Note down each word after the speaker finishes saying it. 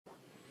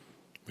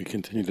We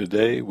continue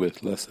today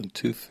with Lesson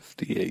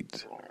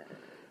 258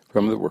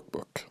 from the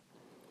Workbook.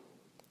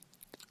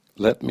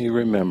 Let me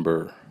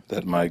remember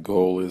that my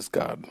goal is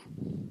God.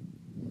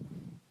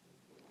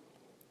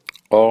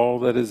 All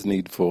that is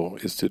needful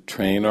is to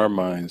train our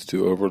minds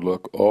to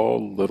overlook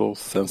all little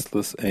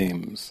senseless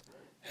aims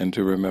and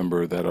to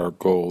remember that our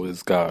goal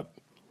is God.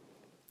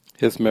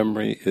 His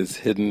memory is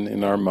hidden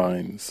in our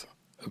minds,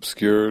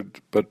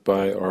 obscured but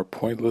by our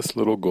pointless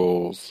little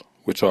goals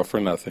which offer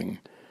nothing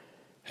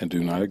and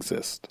do not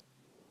exist.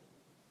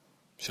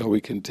 Shall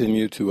we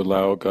continue to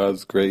allow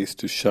God's grace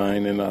to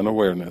shine in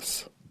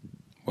unawareness,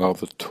 while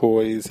the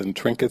toys and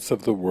trinkets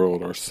of the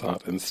world are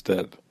sought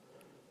instead?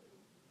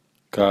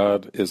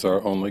 God is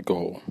our only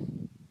goal,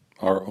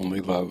 our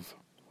only love.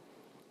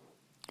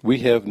 We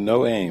have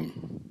no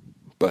aim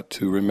but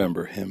to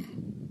remember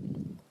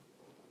Him.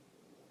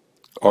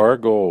 Our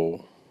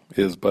goal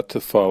is but to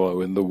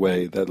follow in the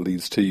way that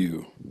leads to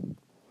you.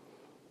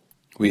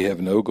 We have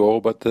no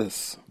goal but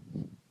this.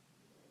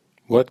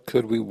 What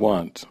could we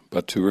want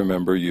but to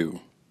remember you?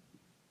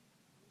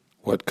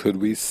 What could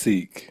we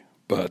seek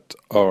but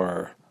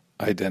our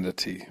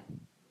identity?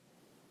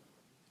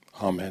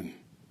 Amen.